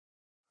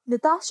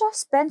Natasha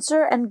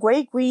Spencer and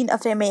Gray Green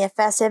of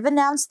MAFS have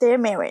announced their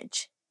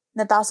marriage.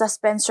 Natasha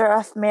Spencer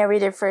of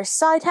Married at First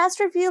Sight has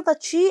revealed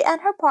that she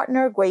and her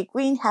partner Gray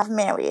Green have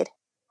married.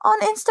 On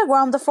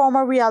Instagram, the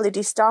former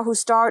reality star who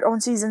starred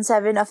on Season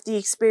 7 of The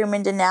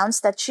Experiment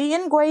announced that she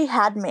and Gray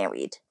had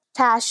married.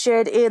 Tash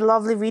shared a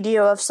lovely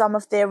video of some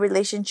of their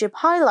relationship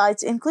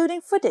highlights,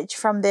 including footage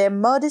from their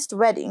modest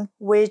wedding,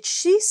 which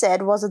she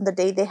said wasn't the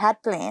day they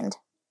had planned.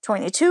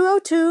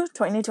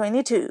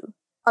 22/02/2022.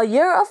 A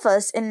year of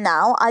us, and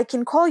now I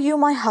can call you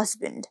my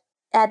husband.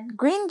 At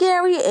Green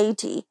Gary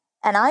 80,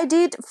 and I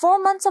did 4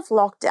 months of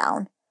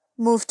lockdown.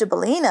 Moved to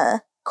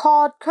Ballina.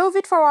 Caught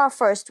COVID for our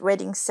first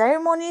wedding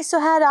ceremony, so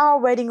had our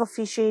wedding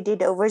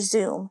officiated over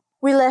Zoom.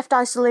 We left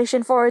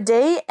isolation for a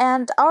day,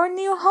 and our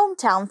new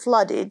hometown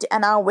flooded,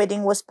 and our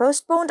wedding was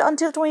postponed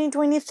until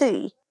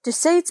 2023. To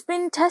say it's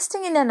been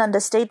testing in an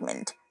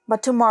understatement.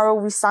 But tomorrow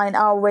we sign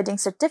our wedding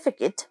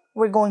certificate.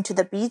 We're going to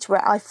the beach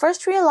where I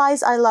first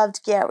realized I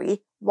loved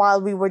Gary,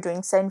 while we were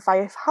doing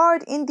 75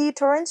 hard in the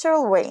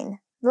torrential rain.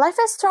 Life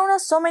has thrown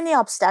us so many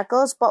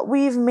obstacles, but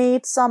we've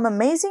made some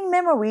amazing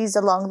memories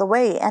along the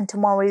way, and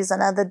tomorrow is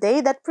another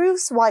day that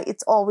proves why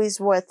it's always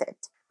worth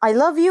it. I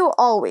love you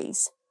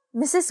always.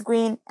 Mrs.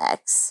 Green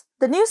X.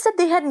 The news that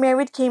they had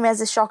married came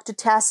as a shock to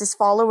Tash's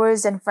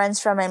followers and friends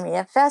from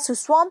MAFS, who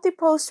swamped the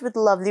post with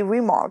lovely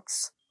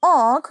remarks.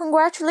 "Aw,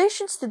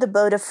 congratulations to the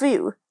both of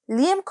you,"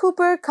 Liam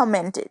Cooper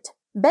commented.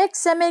 Beck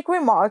Semek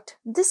remarked,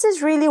 "This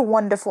is really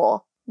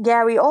wonderful."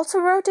 Gary also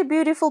wrote a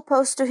beautiful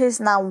post to his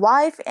now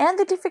wife and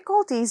the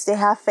difficulties they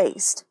have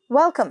faced.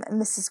 "Welcome,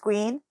 Mrs.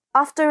 Green.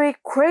 After a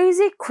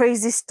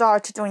crazy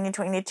start to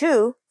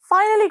 2022,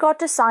 finally got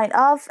to sign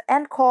off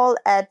and call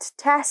at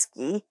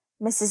Tasky,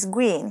 Mrs.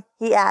 Green,"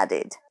 he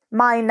added.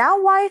 "My now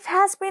wife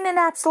has been an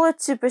absolute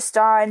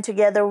superstar, and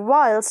together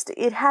whilst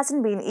it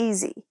hasn't been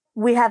easy.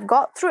 We have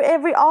got through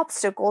every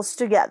obstacles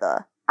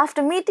together."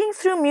 After meeting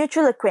through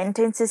mutual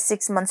acquaintances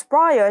 6 months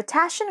prior,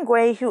 Tash and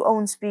Gray, who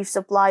owns beef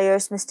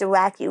suppliers Mr.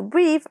 Wacky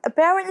Beef,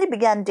 apparently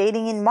began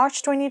dating in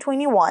March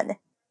 2021.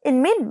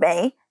 In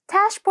mid-May,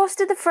 Tash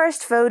posted the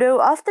first photo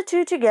of the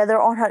two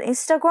together on her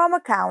Instagram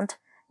account,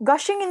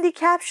 gushing in the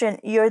caption,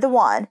 "You're the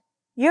one.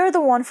 You're the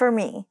one for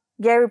me."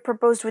 Gary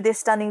proposed with a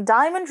stunning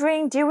diamond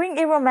ring during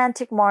a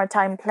romantic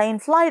maritime plane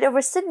flight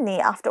over Sydney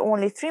after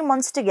only 3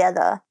 months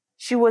together.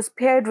 She was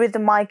paired with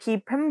Mikey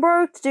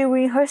Pembroke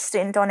during her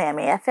stint on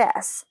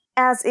MAFS.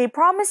 As a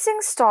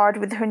promising start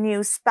with her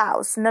new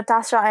spouse,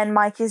 Natasha and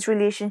Mikey's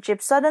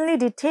relationship suddenly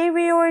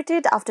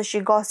deteriorated after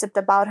she gossiped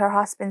about her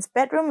husband's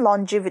bedroom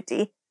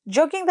longevity,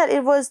 joking that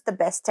it was the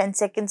best 10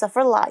 seconds of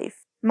her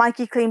life.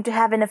 Mikey claimed to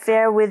have an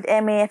affair with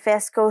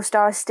MAFS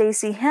co-star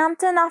Stacey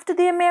Hampton after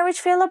their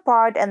marriage fell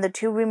apart and the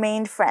two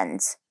remained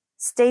friends.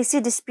 Stacey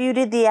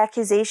disputed the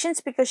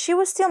accusations because she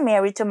was still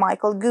married to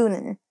Michael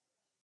Goonan.